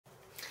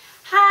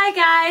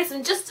Hi guys,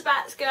 I'm just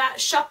about to go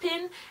out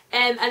shopping.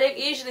 I don't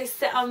usually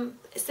sit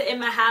in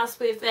my house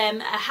with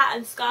a hat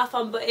and scarf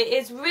on, but it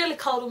is really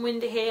cold and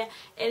windy here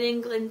in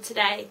England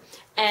today.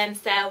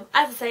 So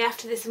as I say,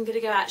 after this I'm going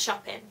to go out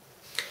shopping.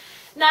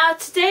 Now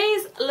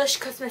today's Lush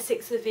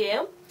Cosmetics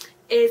review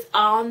is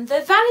on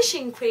the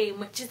Vanishing cream,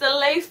 which is a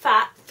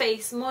low-fat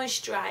face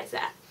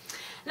moisturiser.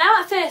 Now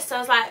at first I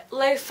was like,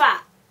 low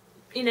fat,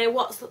 you know,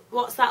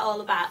 what's that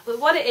all about? But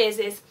what it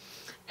is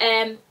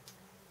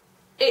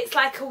it's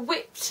like a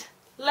whipped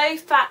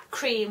low-fat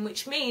cream,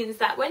 which means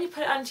that when you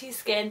put it onto your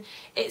skin,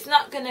 it's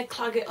not going to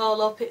clog it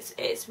all up.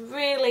 It's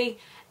really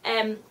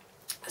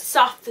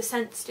soft for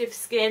sensitive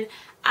skin,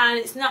 and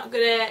it's not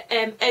going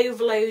to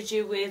overload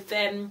you with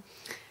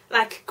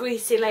like a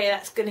greasy layer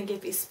that's going to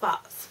give you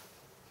spots.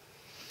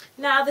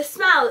 Now the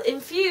smell,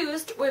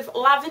 infused with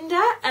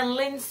lavender and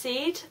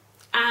linseed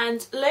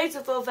and loads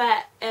of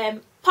other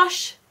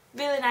posh,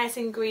 really nice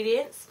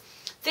ingredients.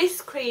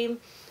 This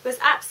cream was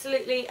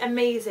absolutely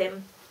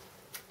amazing.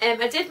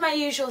 I did my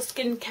usual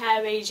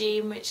skincare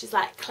regime, which is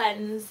like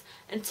cleanse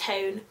and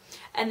tone,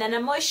 and then I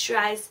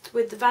moisturised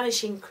with the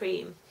Vanishing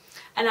cream,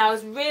 and I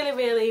was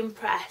really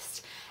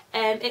impressed.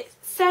 It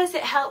says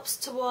it helps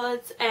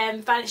towards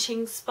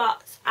vanishing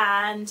spots,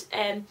 and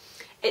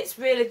it's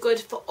really good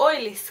for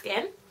oily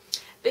skin,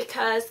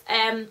 because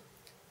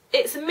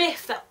it's a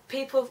myth that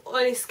people with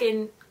oily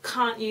skin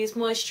can't use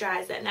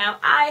moisturiser. Now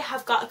I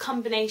have got a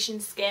combination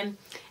skin,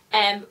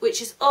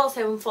 which is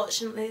also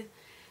unfortunately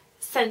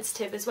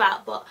sensitive as well,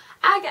 but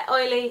I get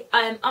oily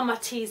on my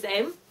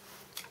T-zone,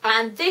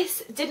 and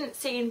this didn't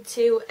seem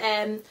to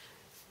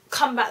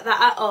combat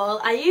that at all.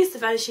 I used the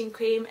Vanishing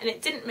cream and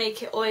it didn't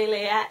make it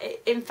oilier.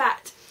 It, in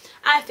fact,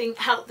 I think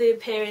helped the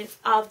appearance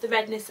of the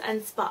redness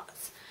and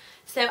spots.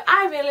 So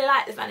I really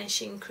like the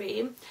Vanishing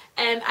cream.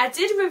 I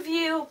did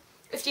review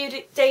a few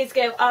days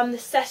ago on the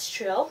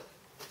Cestriol,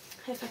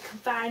 if I can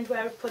find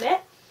where I put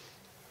it.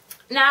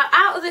 Now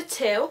out of the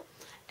two,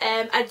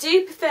 I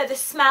do prefer the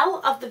smell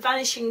of the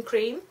Vanishing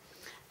cream,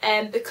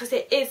 because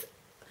it is,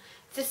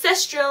 the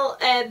Cestriol,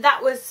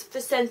 that was for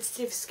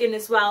sensitive skin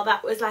as well.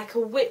 That was like a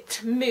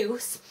whipped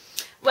mousse,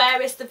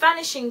 whereas the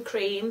Vanishing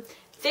cream,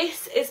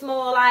 this is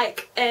more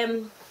like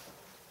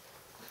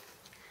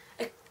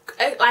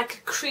like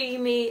a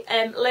creamy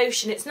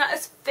lotion. It's not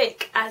as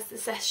thick as the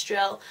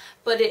Cestriol,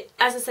 but it,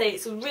 as I say,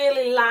 it's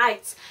really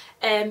light,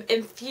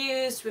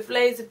 infused with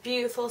loads of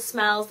beautiful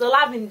smells. The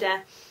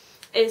lavender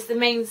is the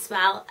main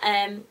smell.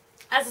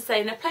 As I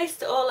say, and I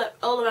placed it all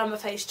around my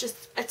face,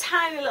 just a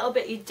tiny little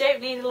bit. You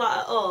don't need a lot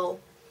at all,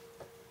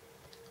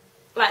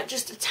 like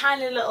just a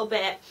tiny little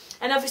bit.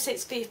 And obviously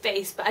it's for your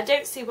face, but I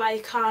don't see why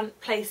you can't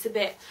place a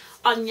bit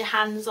on your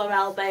hands or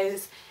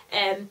elbows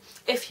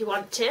if you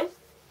want to.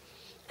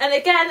 And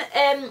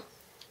again,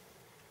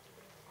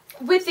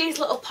 with these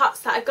little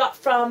pots that I got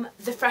from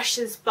the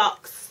Freshers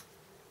box,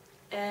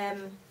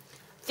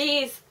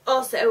 these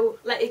also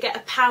let you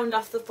get £1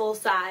 off the full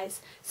size.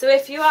 So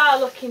if you are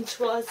looking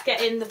towards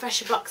getting the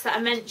Fresher box that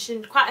I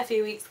mentioned quite a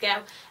few weeks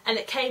ago, and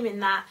it came in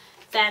that,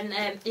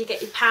 then you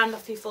get your £1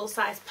 off your full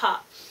size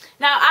pot.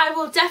 Now I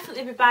will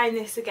definitely be buying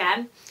this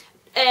again.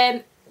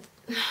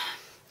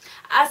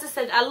 As I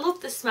said, I love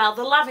the smell.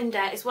 The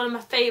lavender is one of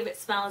my favourite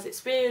smells.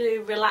 It's really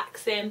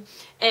relaxing.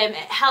 It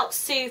helps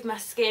soothe my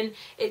skin.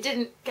 It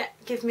didn't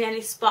give me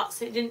any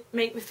spots. It didn't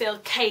make me feel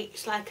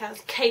caked, like I was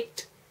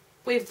caked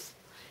with,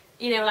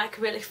 you know, like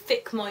a really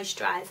thick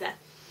moisturiser.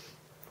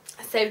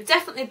 So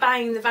definitely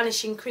buying the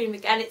Vanishing cream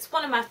again. It's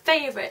one of my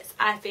favourites,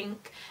 I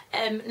think,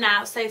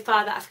 now so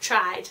far that I've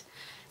tried.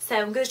 So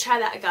I'm going to try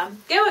that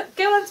again. Go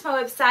onto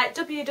my website,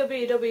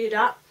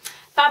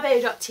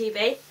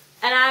 www.babo.tv,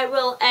 and I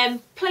will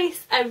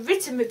place a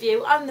written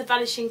review on the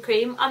Vanishing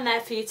cream on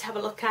there for you to have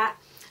a look at.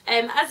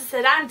 As I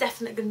said, I'm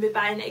definitely going to be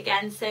buying it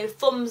again, so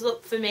thumbs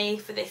up for me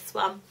for this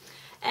one.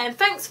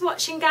 Thanks for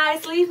watching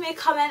guys. Leave me a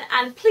comment,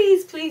 and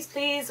please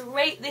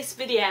rate this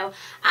video.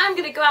 I'm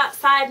going to go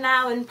outside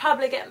now and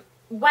probably get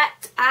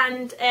wet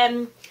and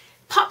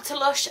pop to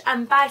Lush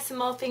and buy some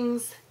more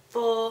things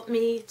for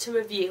me to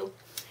review.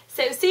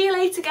 So see you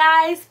later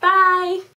guys, bye!